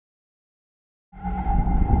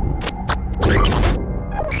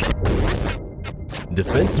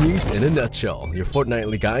Defense news in a nutshell, your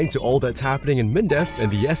fortnightly guide to all that's happening in MINDEF and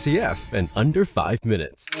the SAF in under 5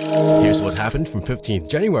 minutes. Here's what happened from 15th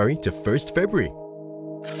January to 1st February.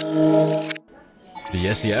 The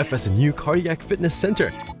SAF has a new cardiac fitness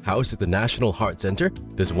center. Housed at the National Heart Center,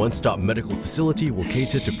 this one-stop medical facility will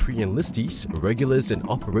cater to pre-enlistees, regulars, and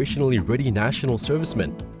operationally ready national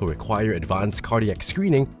servicemen who require advanced cardiac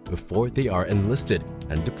screening before they are enlisted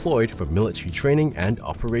and deployed for military training and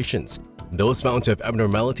operations. Those found to have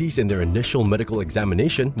abnormalities in their initial medical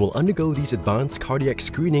examination will undergo these advanced cardiac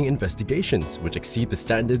screening investigations, which exceed the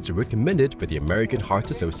standards recommended by the American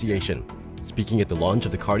Heart Association. Speaking at the launch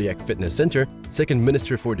of the Cardiac Fitness Center, Second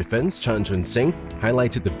Minister for Defense Chan Chun Sing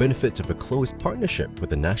highlighted the benefits of a close partnership with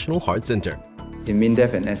the National Heart Center. In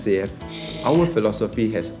MINDEF and SAF, our philosophy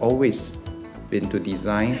has always been to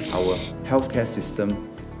design our healthcare system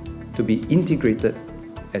to be integrated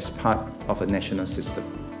as part of a national system.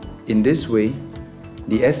 In this way,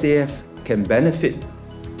 the SAF can benefit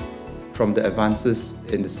from the advances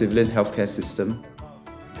in the civilian healthcare system.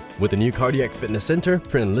 With the new Cardiac Fitness Center,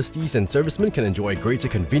 pre-enlistees and servicemen can enjoy greater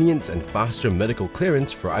convenience and faster medical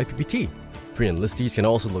clearance for IPPT. Pre-enlistees can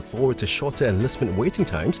also look forward to shorter enlistment waiting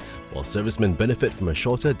times, while servicemen benefit from a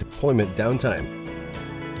shorter deployment downtime.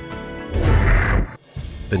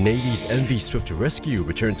 The Navy's MV Swift Rescue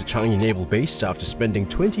returned to Changi Naval Base after spending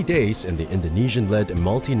 20 days in the Indonesian-led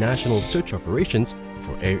multinational search operations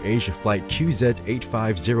for AirAsia Flight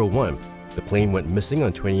QZ8501. The plane went missing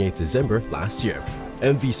on 28 December last year.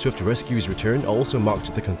 MV Swift Rescue's return also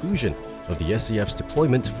marked the conclusion of the SAF's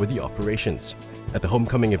deployment for the operations. At the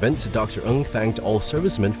homecoming event, Dr. Ng thanked all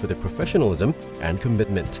servicemen for their professionalism and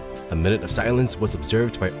commitment. A minute of silence was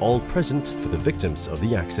observed by all present for the victims of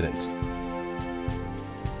the accident.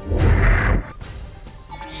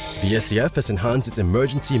 The SAF has enhanced its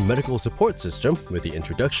emergency medical support system with the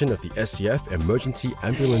introduction of the SAF Emergency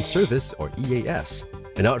Ambulance Service, or EAS.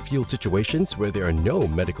 In outfield situations where there are no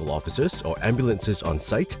medical officers or ambulances on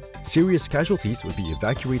site, serious casualties would be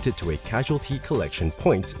evacuated to a casualty collection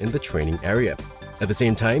point in the training area. At the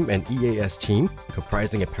same time, an EAS team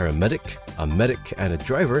comprising a paramedic, a medic, and a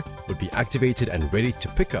driver would be activated and ready to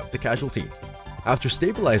pick up the casualty. After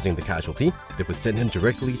stabilizing the casualty, they would send him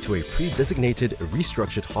directly to a pre-designated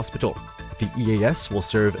restructured hospital. The EAS will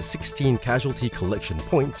serve 16 casualty collection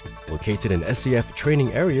points located in SAF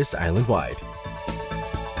training areas island-wide.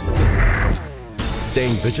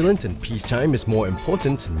 Staying vigilant in peacetime is more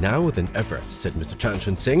important now than ever, said Mr. Chan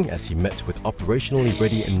Chun Sing as he met with operationally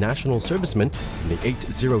ready national servicemen in the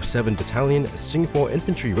 807 Battalion Singapore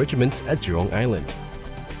Infantry Regiment at Jurong Island.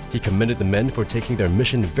 He commended the men for taking their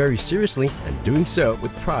mission very seriously and doing so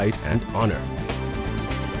with pride and honor.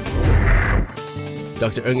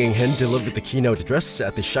 Dr. Ng Eng Hen delivered the keynote address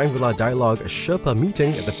at the Shangri-La Dialogue Sherpa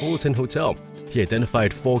meeting at the Fullerton Hotel. He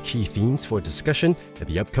identified 4 key themes for discussion at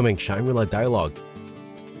the upcoming Shangri-La Dialogue.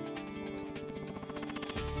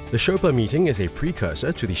 The Sherpa meeting is a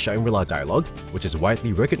precursor to the Shangri-La Dialogue, which is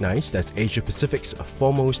widely recognized as Asia-Pacific's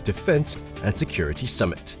foremost defense and security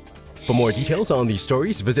summit. For more details on these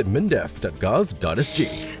stories, visit mindef.gov.sg.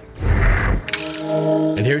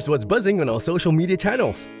 And here's what's buzzing on our social media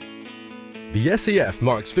channels. The SAF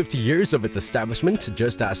marks 50 years of its establishment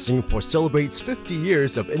just as Singapore celebrates 50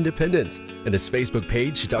 years of independence. In his Facebook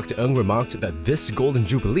page, Dr. Ng remarked that this Golden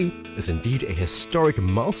Jubilee is indeed a historic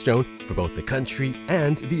milestone for both the country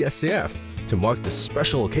and the SAF. To mark this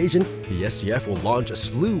special occasion, the SAF will launch a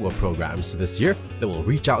slew of programs this year that will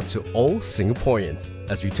reach out to all Singaporeans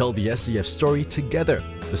as we tell the SAF story together,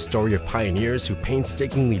 the story of pioneers who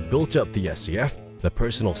painstakingly built up the SAF, the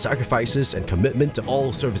personal sacrifices and commitment to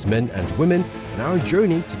all servicemen and women, and our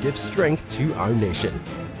journey to give strength to our nation.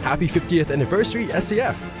 Happy 50th anniversary,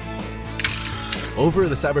 SAF! Over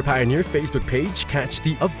the Cyber Pioneer Facebook page, catch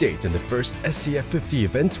the update in the first SAF 50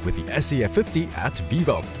 event with the SAF 50 at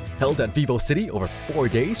Vivo. Held at Vivo City over 4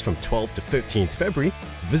 days from 12th to 15th February,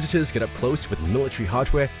 visitors get up close with military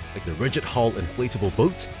hardware like the Rigid Hull inflatable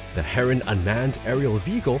boat, the Heron unmanned aerial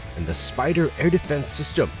vehicle, and the Spider air defense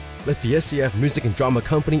system. Let the SAF Music and Drama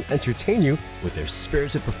Company entertain you with their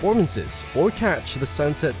spirited performances or catch the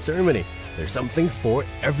sunset ceremony. There's something for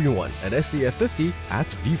everyone at SAF 50 at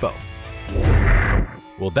Vivo.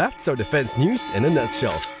 Well, that's our defense news in a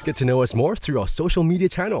nutshell. Get to know us more through our social media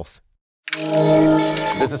channels.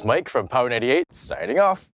 This is Mike from Power 98, signing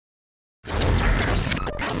off.